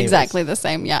 fine. But Anyways. exactly the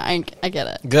same. Yeah, I get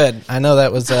it. Good. I know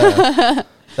that was that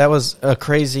was a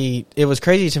crazy. It was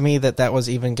crazy to me that was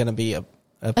even going to be a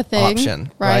thing,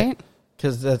 option, right?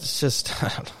 Because that's just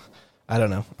I don't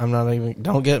know. I'm not even.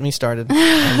 Don't get me started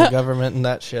on the government and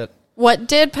that shit. What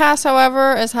did pass,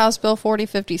 however, is House Bill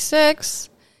 4056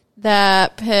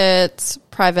 that pits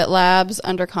private labs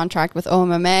under contract with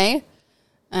OMMA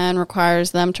and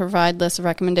requires them to provide lists of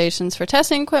recommendations for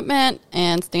testing equipment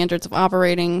and standards of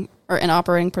operating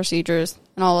procedures.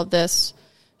 And all of this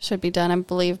should be done, I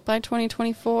believe, by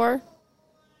 2024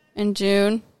 in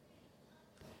June.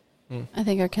 I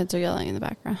think our kids are yelling in the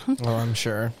background. Well, I'm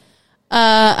sure.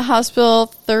 House Bill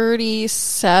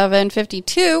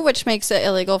 3752, which makes it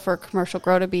illegal for a commercial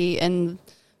grow to be this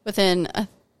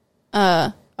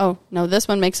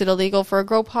one makes it illegal for a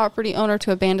grow property owner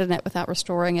to abandon it without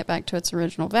restoring it back to its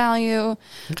original value.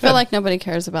 I feel like nobody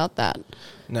cares about that.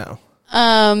 No.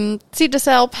 Seed to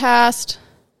sell passed.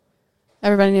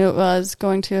 Everybody knew it was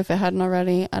going to if it hadn't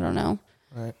already. I don't know.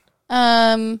 Right.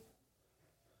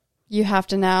 You have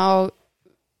to now,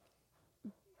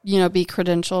 be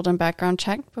credentialed and background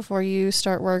checked before you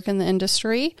start work in the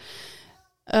industry.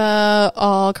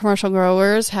 All commercial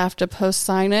growers have to post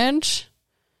signage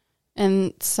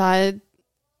and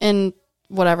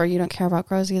whatever. You don't care about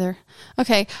grows either.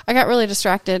 Okay. I got really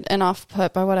distracted and off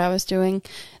put by what I was doing.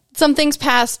 Some things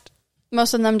passed.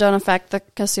 Most of them don't affect the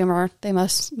consumer. They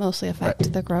must mostly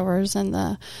affect the growers and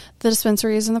the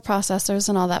dispensaries and the processors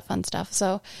and all that fun stuff.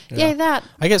 So, yay that.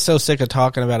 I get so sick of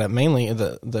talking about it, mainly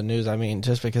the news. I mean,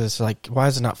 just because it's like, why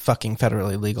is it not fucking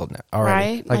federally legal now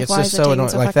already? Right? Like it's just so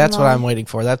annoying. Like that's what I'm waiting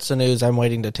for. That's the news I'm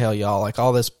waiting to tell y'all. Like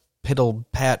all this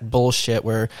piddle-pat bullshit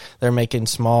where they're making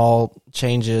small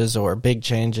changes or big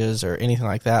changes or anything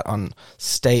like that on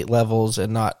state levels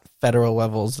and not federal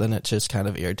levels, then it just kind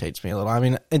of irritates me a little. I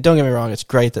mean, and don't get me wrong, it's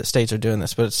great that states are doing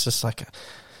this, but it's just like,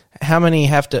 how many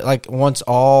have to, like, once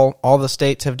all the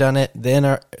states have done it, then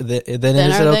is it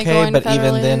okay? But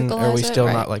even then, are we still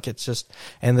not, like, it's just,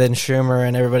 and then Schumer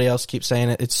and everybody else keep saying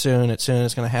it's soon, it's going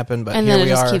to happen, but and here then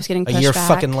we are keeps getting a year back.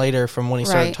 Fucking later from when he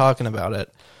started talking about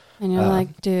it. And you're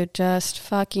like, dude, just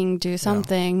fucking do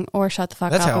something or shut the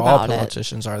fuck up about it. That's how all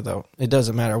politicians are, though. It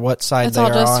doesn't matter what side they're on.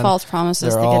 It's all just false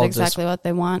promises to get exactly what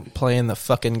they want. Playing the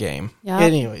fucking game. Yep.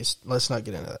 Anyways, let's not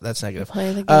get into that. That's negative.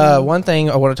 Play the game. One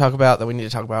thing I want to talk about that we need to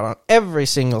talk about on every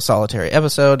single solitary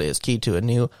episode is key to a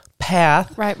new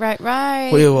path.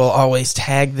 Right. We will always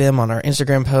tag them on our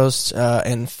Instagram posts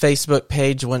and Facebook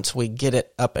page once we get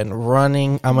it up and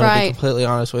running. I'm going to be completely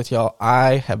honest with y'all.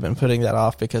 I have been putting that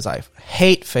off because I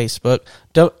hate Facebook.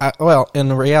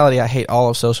 In reality, I hate all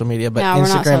of social media, but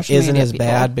Instagram isn't as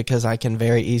bad because I can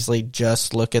very easily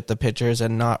just look at the pictures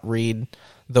and not read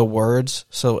the words.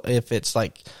 So if it's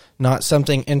like not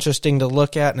something interesting to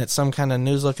look at and it's some kind of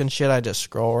news looking shit, I just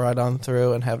scroll right on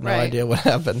through and have no idea what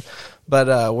happened.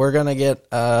 But we're going to get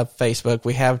Facebook.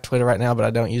 We have Twitter right now, but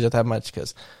I don't use it that much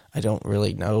because I don't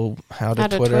really know how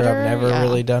to Twitter. I've never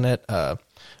really done it. I'm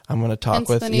going to talk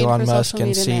with Elon Musk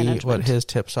and see what his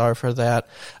tips are for that.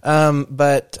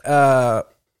 But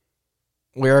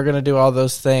we are going to do all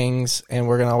those things, and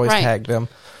we're going to always tag them.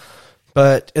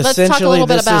 But essentially,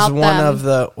 this is one of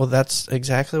the... Well, that's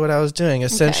exactly what I was doing.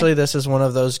 Essentially, this is one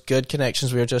of those good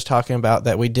connections we were just talking about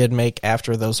that we did make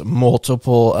after those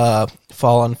multiple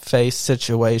fall-on-face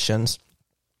situations.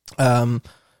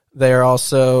 They're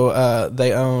also...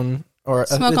 they own... Or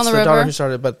Smoke it's on the the River. daughter who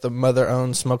started, but the mother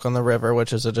owns Smoke on the River,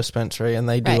 which is a dispensary, and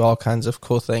they do all kinds of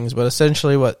cool things. But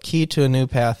essentially what Key to a New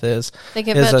Path is a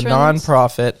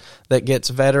nonprofit that gets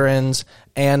veterans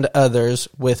and others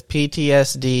with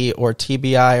PTSD or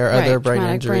TBI or other brain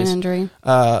injuries.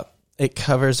 It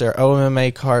covers their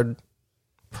OMMA card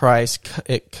price.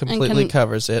 It completely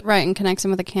covers it. Right, and connects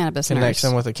them with a cannabis nurse. Connects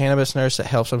them with a cannabis nurse that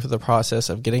helps them through the process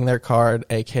of getting their card,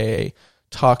 a.k.a.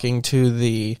 talking to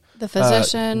the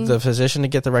physician to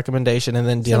get the recommendation, and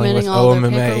then dealing with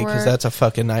OMMA because that's a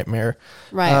fucking nightmare.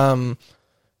 Right.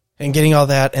 And getting all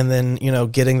that, and then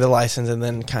getting the license, and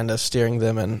then kind of steering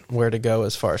them and where to go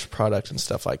as far as product and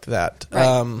stuff like that.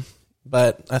 Right.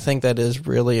 But I think that is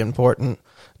really important,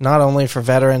 not only for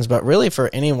veterans, but really for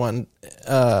anyone.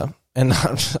 And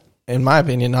not, in my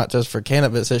opinion, not just for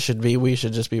cannabis. We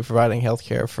should just be providing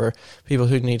healthcare for people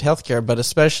who need healthcare, but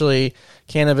especially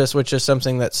cannabis, which is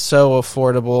something that's so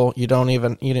affordable. You don't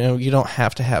even, you don't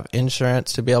have to have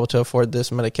insurance to be able to afford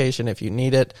this medication if you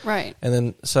need it. Right. And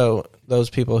then, so those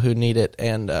people who need it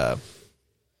and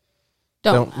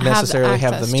don't necessarily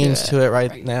have the means to it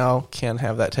right now can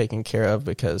have that taken care of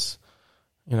because,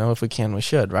 if we can, we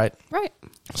should, right? Right.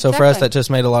 So for us, that just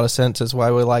made a lot of sense. Is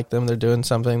why we like them. They're doing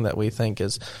something that we think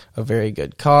is a very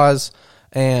good cause,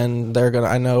 and they're gonna.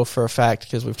 I know for a fact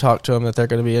because we've talked to them that they're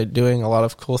going to be doing a lot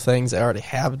of cool things. They already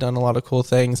have done a lot of cool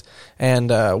things, and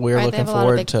we're looking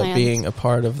forward to being a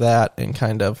part of that and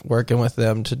kind of working with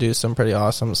them to do some pretty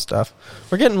awesome stuff.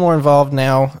 We're getting more involved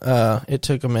now. It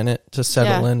took a minute to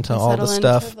settle into all the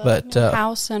stuff, but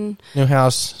new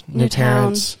house, new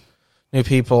parents, new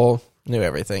people, new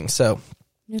everything. So.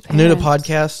 New to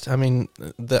podcast. I mean,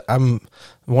 I'm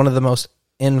one of the most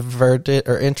introverted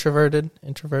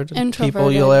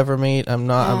people you'll ever meet. I'm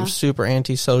not. I'm super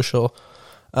antisocial.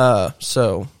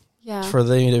 So for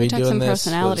them to be doing this, took some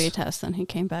personality tests, and he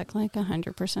came back like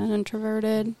 100%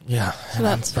 introverted. Yeah, so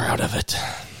that's I'm proud of it.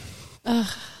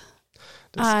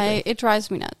 It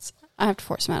drives me nuts. I have to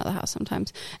force him out of the house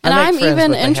sometimes, and I'm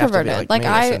even introverted. Like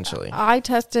I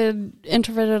tested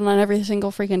introverted on every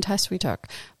single freaking test we took.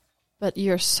 But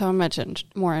you're so much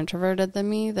more introverted than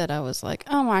me that I was like,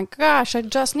 oh my gosh, I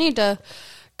just need to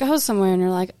go somewhere. And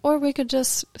you're like, or we could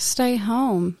just stay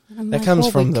home. That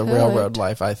comes from the railroad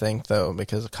life, I think, though,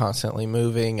 because of constantly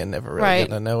moving and never really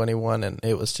getting to know anyone. And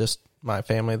it was just my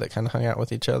family that kind of hung out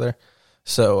with each other.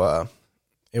 So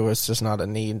it was just not a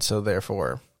need. So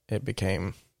therefore, it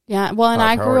became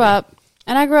I grew up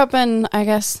in, I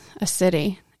guess, a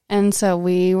city. And so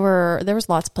there was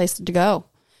lots of places to go.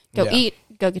 Eat,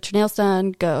 go get your nails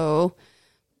done, go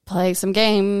play some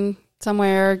game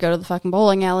somewhere, go to the fucking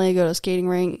bowling alley, go to a skating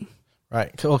rink.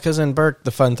 Right. Well, because in Burke,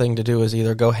 the fun thing to do is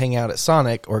either go hang out at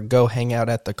Sonic or go hang out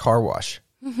at the car wash.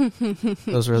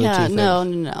 Those were the two things.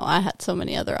 No. I had so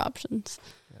many other options.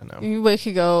 I know. You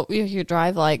could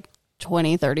drive like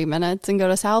 20, 30 minutes and go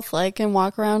to South Lake and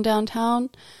walk around downtown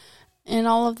in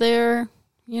all of their,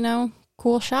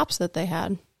 cool shops that they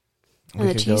had. And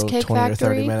the Cheesecake go 20 Factory.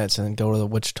 or 30 minutes and go to the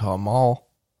Wichita Mall.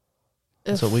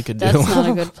 That's what we could do. That's not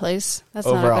a good place. That's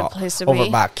not a good place to be.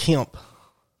 Over by Kemp.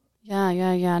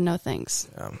 Yeah. No thanks.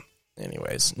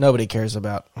 Anyways, nobody cares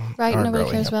about Right, our nobody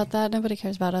growing cares up. about that. Nobody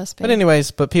cares about us. Babe. But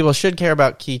anyways, people should care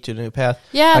about Key to the New Path.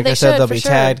 Yeah, like they I said, should, they'll for be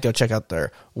sure. tagged. Go check out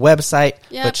their website,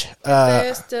 Yep, which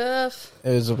their stuff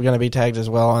is going to be tagged as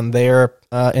well on their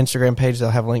Instagram page.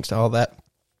 They'll have links to all that.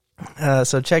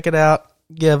 So check it out.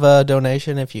 Give a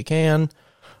donation if you can.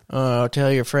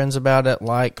 Tell your friends about it.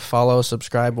 Like, follow,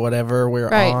 subscribe, whatever we're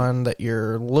on that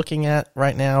you're looking at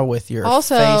right now with your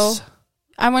face.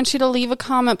 I want you to leave a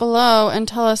comment below and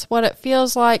tell us what it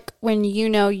feels like when you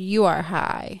know you are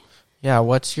high. Yeah,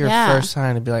 what's your first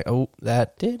sign to be like, oh,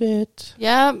 that did it?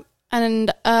 Yep.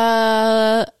 And,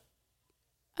 I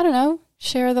don't know,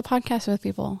 share the podcast with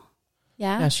people.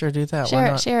 Yeah, sure, do that.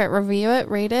 Share it, review it,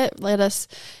 rate it. Let us,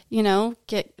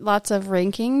 get lots of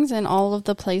rankings in all of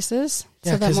the places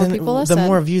so that more people listen. The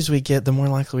more views we get, the more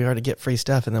likely we are to get free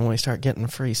stuff. And then when we start getting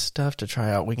free stuff to try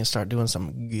out, we can start doing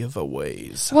some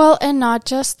giveaways. Well, and not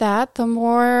just that. The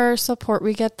more support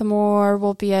we get, the more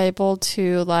we'll be able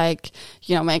to,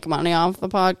 make money off the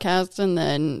podcast and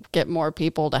then get more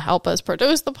people to help us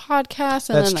produce the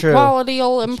podcast. And That's then true. The quality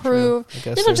will improve.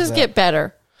 It'll just get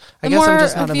better. I guess I'm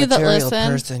just not a material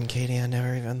person, Katie. I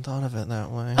never even thought of it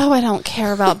that way. Oh, I don't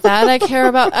care about that. I care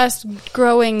about us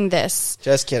growing this.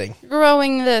 Just kidding.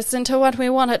 Growing this into what we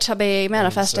want it to be,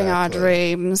 manifesting our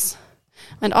dreams.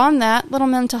 And on that little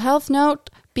mental health note,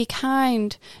 be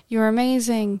kind. You're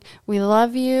amazing. We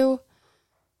love you.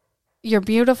 You're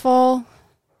beautiful.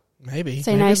 Maybe.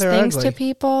 Say nice things to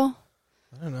people.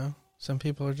 I don't know. Some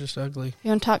people are just ugly. You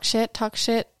want to talk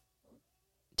shit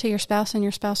to your spouse and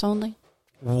your spouse only.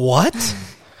 What?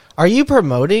 Are you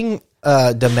promoting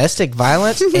domestic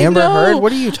violence? Amber No. Heard?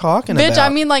 What are you talking about? Bitch, I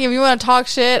mean, if you want to talk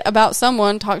shit about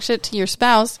someone, talk shit to your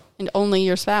spouse and only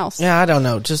your spouse. Yeah, I don't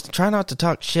know. Just try not to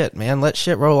talk shit, man. Let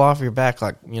shit roll off your back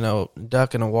like,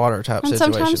 duck in a water type And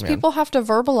situation, sometimes man. people have to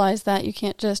verbalize that. You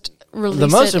can't just release it The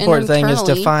most important thing is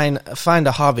to internally. find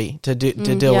a hobby to deal with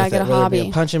get it. a Whether it be hobby.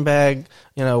 a punching bag,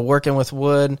 working with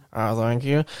wood. Oh, thank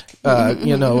you.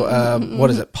 What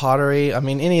is it? Pottery. I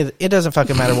mean, it doesn't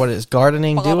fucking matter what it is.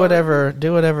 Gardening. Do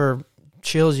whatever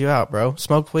chills you out, bro.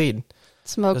 Smoke weed.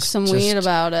 Smoke some weed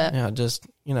about it.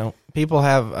 Yeah, people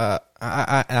have.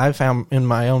 I found in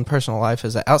my own personal life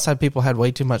is that outside people had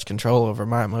way too much control over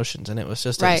my emotions, and it was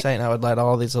just insane. I would let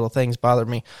all these little things bother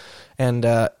me, and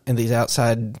these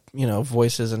outside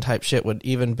voices and type shit would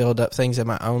even build up things in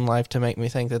my own life to make me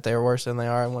think that they're worse than they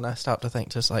are. And when I stopped to think,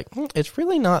 just it's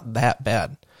really not that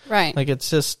bad, right? Like it's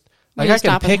just. Like I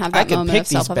can pick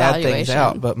these bad things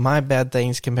out, but my bad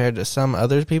things compared to some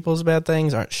other people's bad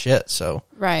things aren't shit. So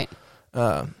right.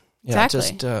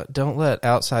 Exactly. Just don't let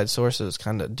outside sources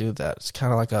kind of do that. It's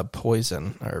kind of like a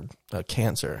poison or a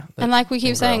cancer. And like we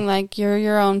keep saying, you're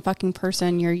your own fucking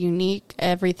person. You're unique.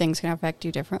 Everything's going to affect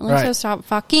you differently. Right. So stop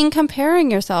fucking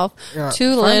comparing yourself to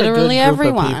find literally a good group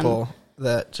everyone. Of people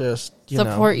that just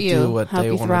support you, do what help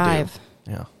they you want thrive. to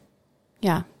do. Yeah.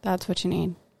 Yeah, that's what you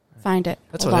need. Find it.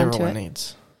 That's Hold what on to everyone it.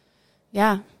 needs.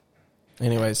 Yeah.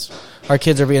 Anyways, our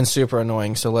kids are being super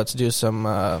annoying, so let's do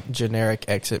some generic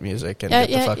exit music and get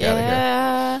the fuck out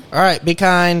of here. All right, be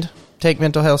kind, take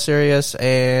mental health serious,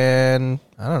 and,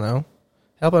 I don't know,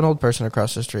 help an old person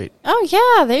across the street. Oh,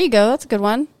 yeah, there you go. That's a good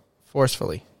one.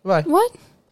 Forcefully. Bye. What?